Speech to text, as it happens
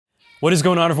What is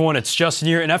going on, everyone? It's Justin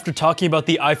here, and after talking about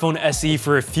the iPhone SE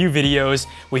for a few videos,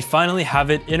 we finally have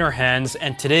it in our hands,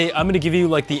 and today I'm going to give you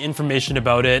the information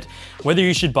about it, whether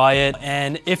you should buy it,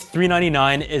 and if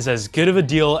 $399 is as good of a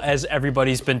deal as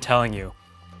everybody's been telling you.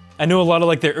 I know a lot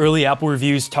of the early Apple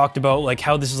reviews talked about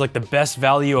how this is the best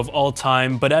value of all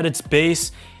time, but at its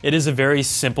base, it is a very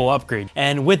simple upgrade.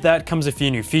 And with that comes a few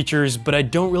new features, but I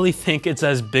don't really think it's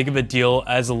as big of a deal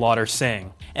as a lot are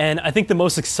saying. And I think the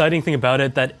most exciting thing about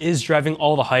it that is driving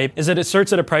all the hype is that it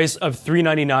starts at a price of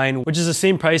 $399, which is the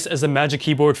same price as the Magic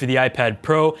Keyboard for the iPad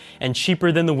Pro and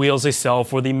cheaper than the wheels they sell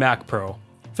for the Mac Pro.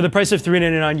 For the price of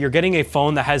 $399, you're getting a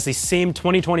phone that has the same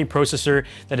 2020 processor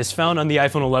that is found on the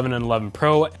iPhone 11 and 11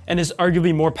 Pro and is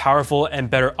arguably more powerful and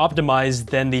better optimized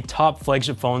than the top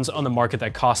flagship phones on the market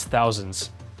that cost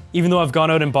thousands. Even though I've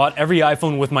gone out and bought every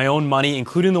iPhone with my own money,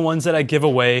 including the ones that I give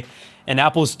away, and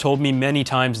Apple's told me many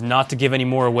times not to give any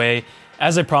more away,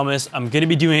 as I promised, I'm going to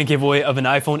be doing a giveaway of an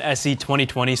iPhone SE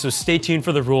 2020, so stay tuned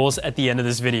for the rules at the end of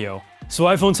this video. So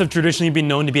iPhones have traditionally been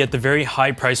known to be at the very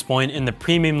high price point in the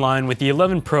premium line with the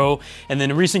 11 Pro, and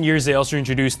then in recent years they also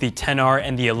introduced the XR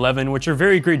and the 11, which are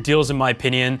very great deals in my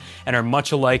opinion and are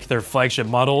much alike their flagship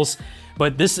models.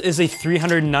 But this is a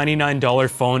 $399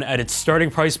 phone at its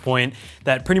starting price point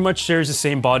that pretty much shares the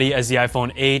same body as the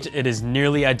iPhone 8. It is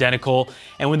nearly identical,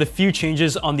 and with a few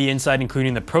changes on the inside,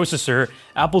 including the processor,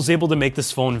 Apple's able to make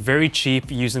this phone very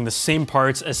cheap using the same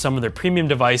parts as some of their premium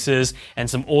devices and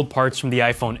some old parts from the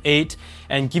iPhone 8,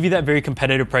 and give you that very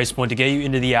competitive price point to get you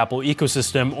into the Apple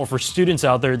ecosystem, or for students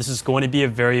out there, this is going to be a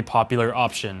very popular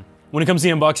option. When it comes to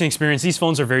the unboxing experience, these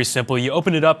phones are very simple. You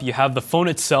open it up, you have the phone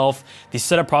itself, the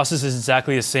setup process is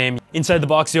exactly the same. Inside the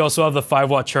box, you also have the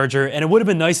 5-watt charger, and it would have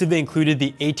been nice if they included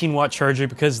the 18-watt charger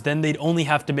because then they'd only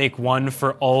have to make one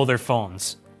for all their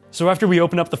phones. So after we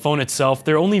open up the phone itself,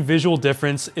 their only visual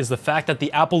difference is the fact that the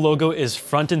Apple logo is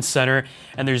front and center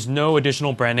and there's no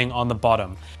additional branding on the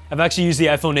bottom. I've actually used the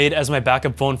iPhone 8 as my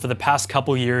backup phone for the past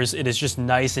couple years. It is just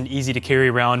nice and easy to carry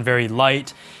around, very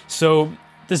light. So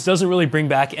this doesn't really bring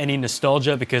back any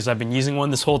nostalgia because I've been using one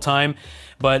this whole time,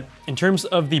 but in terms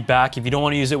of the back, if you don't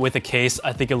want to use it with a case,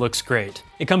 I think it looks great.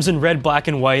 It comes in red, black,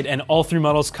 and white, and all three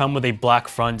models come with a black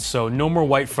front, so no more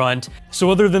white front. So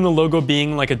other than the logo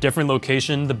being a different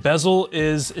location, the bezel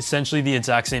is essentially the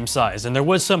exact same size, and there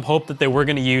was some hope that they were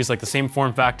going to use the same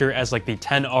form factor as the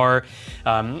XR,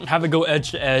 have it go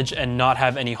edge to edge and not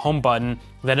have any home button.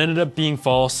 That ended up being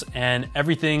false, and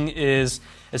everything is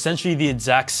essentially the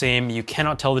exact same. You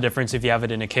cannot tell the difference if you have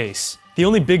it in a case. The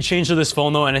only big change to this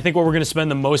phone though, and I think what we're going to spend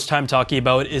the most time talking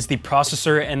about, is the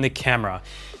processor and the camera.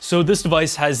 So this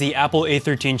device has the Apple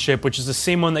A13 chip, which is the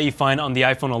same one that you find on the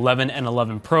iPhone 11 and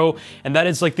 11 Pro, and that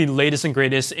is the latest and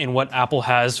greatest in what Apple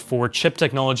has for chip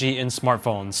technology in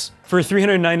smartphones. For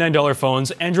 $399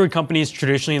 phones, Android companies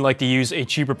traditionally like to use a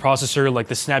cheaper processor like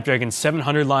the Snapdragon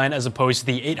 700 line as opposed to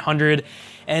the 800,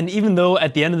 and even though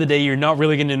at the end of the day you're not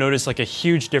really going to notice a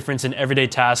huge difference in everyday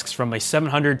tasks from a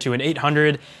 700 to an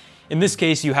 800, in this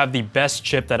case you have the best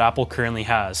chip that Apple currently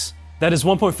has. That is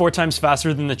 1.4 times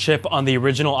faster than the chip on the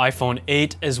original iPhone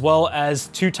 8, as well as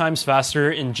 2 times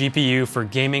faster in GPU for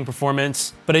gaming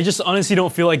performance. But I just honestly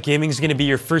don't feel like gaming is going to be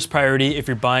your first priority if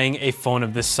you're buying a phone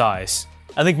of this size.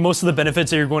 I think most of the benefits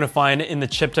that you're going to find in the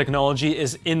chip technology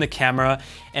is in the camera,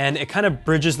 and it kind of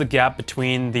bridges the gap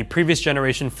between the previous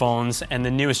generation phones and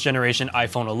the newest generation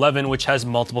iPhone 11, which has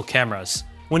multiple cameras.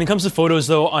 When it comes to photos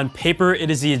though, on paper it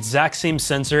is the exact same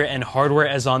sensor and hardware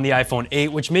as on the iPhone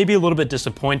 8, which may be a little bit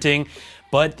disappointing,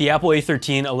 but the Apple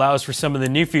A13 allows for some of the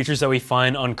new features that we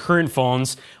find on current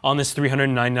phones on this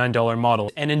 $399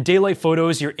 model. And in daylight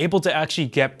photos, you're able to actually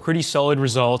get pretty solid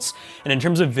results, and in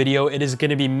terms of video, it is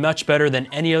going to be much better than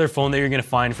any other phone that you're going to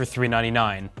find for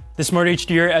 $399. The Smart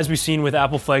HDR, as we've seen with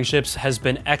Apple flagships, has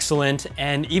been excellent,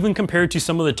 and even compared to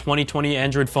some of the 2020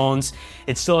 Android phones,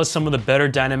 it still has some of the better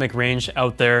dynamic range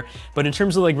out there, but in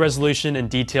terms of resolution and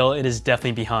detail, it is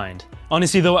definitely behind.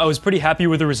 Honestly though, I was pretty happy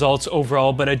with the results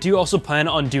overall, but I do also plan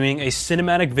on doing a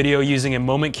cinematic video using a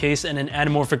moment case and an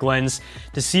anamorphic lens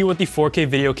to see what the 4K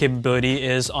video capability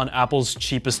is on Apple's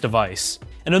cheapest device.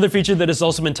 Another feature that has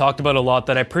also been talked about a lot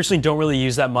that I personally don't really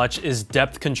use that much is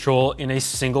depth control in a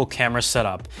single camera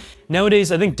setup.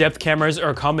 Nowadays, I think depth cameras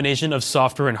are a combination of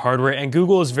software and hardware, and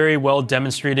Google has very well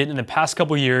demonstrated in the past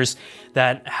couple years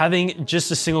that having just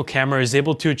a single camera is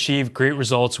able to achieve great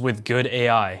results with good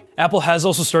AI. Apple has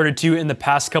also started to in the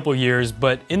past couple years,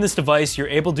 but in this device, you're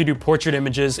able to do portrait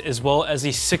images as well as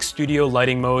the 6 studio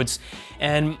lighting modes,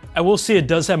 and I will say it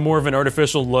does have more of an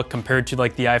artificial look compared to the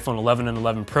iPhone 11 and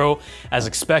 11 Pro as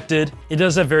expected. It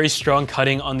does have very strong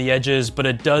cutting on the edges, but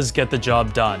it does get the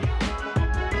job done.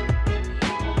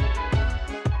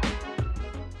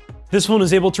 This phone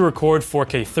is able to record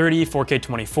 4K 30, 4K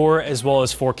 24, as well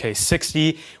as 4K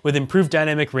 60 with improved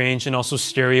dynamic range and also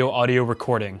stereo audio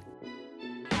recording.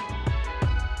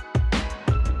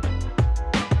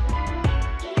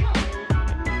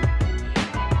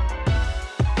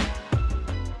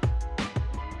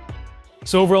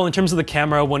 So overall, in terms of the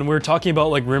camera, when we were talking about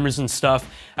like rumors and stuff,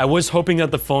 I was hoping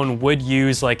that the phone would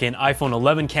use like an iPhone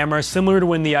 11 camera, similar to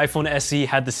when the iPhone SE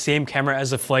had the same camera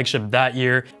as a flagship that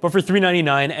year. But for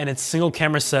 $399 and its single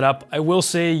camera setup, I will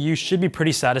say you should be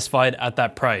pretty satisfied at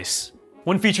that price.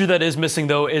 One feature that is missing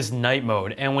though is night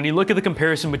mode, and when you look at the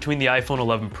comparison between the iPhone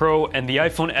 11 Pro and the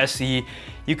iPhone SE,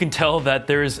 you can tell that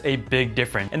there is a big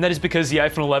difference. And that is because the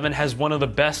iPhone 11 has one of the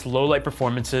best low light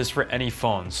performances for any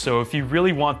phone. So if you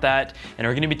really want that and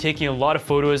are going to be taking a lot of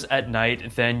photos at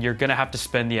night, then you're going to have to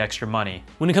spend the extra money.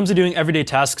 When it comes to doing everyday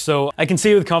tasks, so I can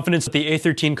say with confidence that the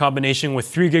A13 combination with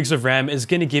 3 gigs of RAM is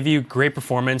going to give you great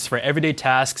performance for everyday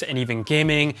tasks and even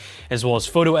gaming, as well as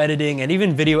photo editing and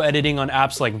even video editing on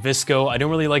apps like Visco. I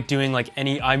don't really like doing like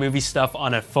any iMovie stuff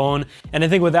on a phone. And I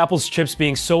think with Apple's chips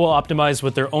being so well optimized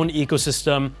with their own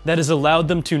ecosystem, that has allowed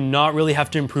them to not really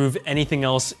have to improve anything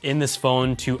else in this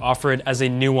phone to offer it as a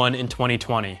new one in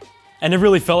 2020. I never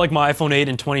really felt like my iPhone 8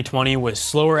 in 2020 was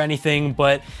slow or anything,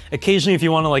 but occasionally if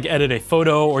you want to like edit a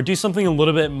photo or do something a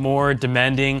little bit more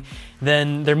demanding,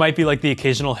 then there might be like the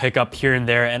occasional hiccup here and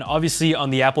there. And obviously on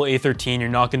the Apple A13, you're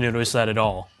not going to notice that at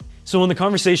all. So in the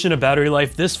conversation of battery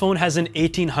life, this phone has an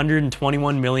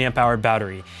 1821 milliamp hour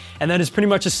battery, and that is pretty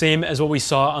much the same as what we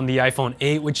saw on the iPhone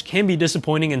 8, which can be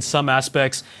disappointing in some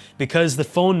aspects because the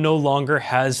phone no longer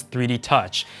has 3D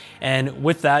touch. And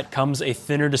with that comes a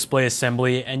thinner display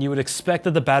assembly, and you would expect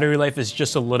that the battery life is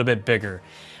just a little bit bigger.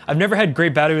 I've never had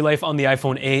great battery life on the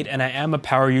iPhone 8, and I am a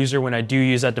power user when I do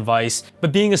use that device.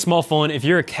 But being a small phone, if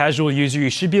you're a casual user,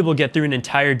 you should be able to get through an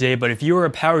entire day. But if you're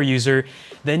a power user,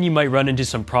 then you might run into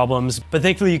some problems. But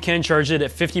thankfully, you can charge it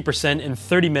at 50% in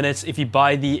 30 minutes if you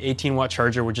buy the 18-watt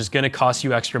charger, which is going to cost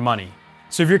you extra money.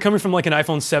 So if you're coming from like an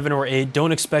iPhone 7 or 8,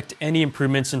 don't expect any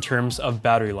improvements in terms of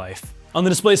battery life. On the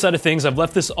display side of things, I've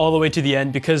left this all the way to the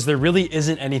end because there really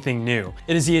isn't anything new.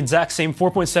 It is the exact same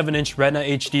 4.7-inch Retina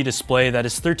HD display that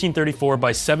is 1334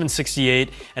 by 768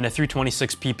 and a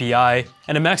 326 ppi,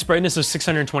 and a max brightness of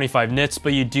 625 nits,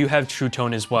 but you do have True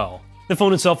Tone as well. The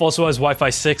phone itself also has Wi-Fi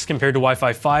 6 compared to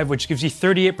Wi-Fi 5, which gives you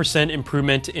 38%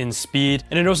 improvement in speed,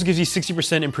 and it also gives you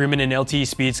 60% improvement in LTE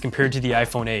speeds compared to the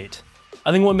iPhone 8.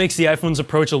 I think what makes the iPhone's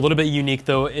approach a little bit unique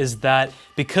though is that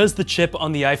because the chip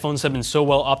on the iPhones have been so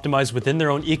well optimized within their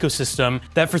own ecosystem,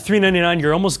 that for $399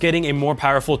 you're almost getting a more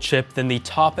powerful chip than the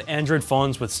top Android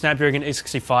phones with Snapdragon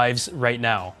 865s right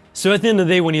now. So at the end of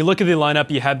the day, when you look at the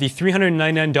lineup, you have the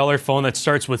 $399 phone that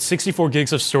starts with 64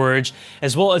 gigs of storage,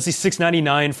 as well as the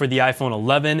 $699 for the iPhone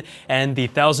 11 and the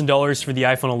 $1,000 for the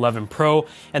iPhone 11 Pro,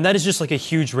 and that is just like a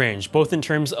huge range, both in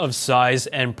terms of size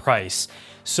and price.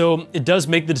 So it does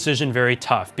make the decision very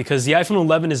tough because the iPhone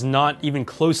 11 is not even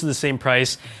close to the same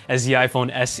price as the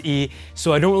iPhone SE,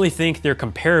 so I don't really think they're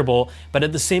comparable, but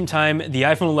at the same time, the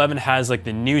iPhone 11 has like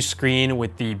the new screen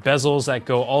with the bezels that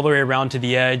go all the way around to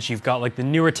the edge. You've got like the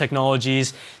newer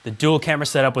technologies, the dual camera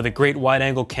setup with a great wide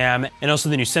angle cam, and also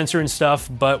the new sensor and stuff,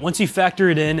 but once you factor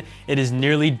it in, it is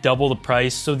nearly double the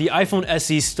price, so the iPhone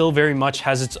SE still very much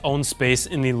has its own space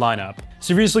in the lineup.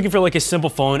 So if you're just looking for like a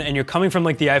simple phone and you're coming from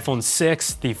like the iPhone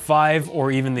 6, the 5, or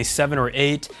even the 7 or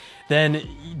 8, then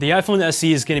the iPhone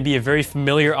SE is going to be a very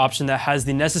familiar option that has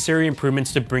the necessary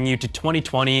improvements to bring you to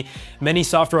 2020, many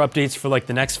software updates for like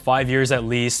the next 5 years at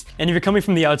least, and if you're coming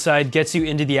from the outside, gets you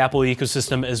into the Apple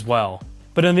ecosystem as well.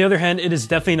 But on the other hand, it is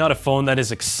definitely not a phone that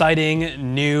is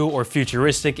exciting, new, or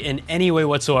futuristic in any way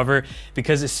whatsoever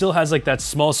because it still has like that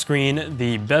small screen,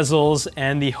 the bezels,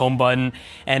 and the home button,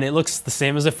 and it looks the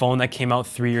same as a phone that came out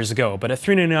 3 years ago. But at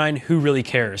 $399, who really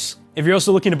cares? If you're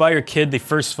also looking to buy your kid the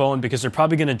first phone because they're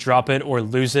probably going to drop it or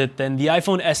lose it, then the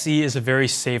iPhone SE is a very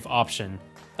safe option.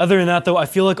 Other than that though, I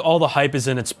feel like all the hype is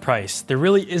in its price. There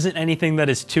really isn't anything that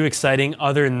is too exciting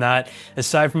other than that,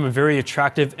 aside from a very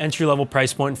attractive entry-level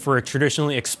price point for a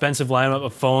traditionally expensive lineup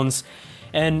of phones.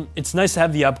 And it's nice to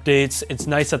have the updates, it's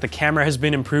nice that the camera has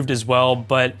been improved as well,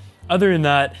 but other than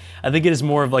that, I think it is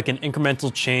more of like an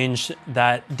incremental change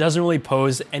that doesn't really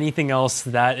pose anything else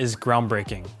that is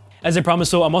groundbreaking. As I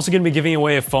promised though, I'm also going to be giving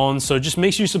away a phone, so just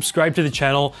make sure you subscribe to the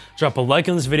channel, drop a like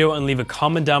on this video, and leave a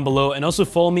comment down below, and also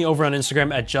follow me over on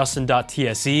Instagram at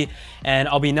justin.tse, and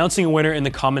I'll be announcing a winner in the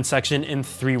comment section in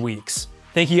 3 weeks.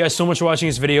 Thank you guys so much for watching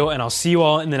this video, and I'll see you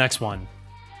all in the next one.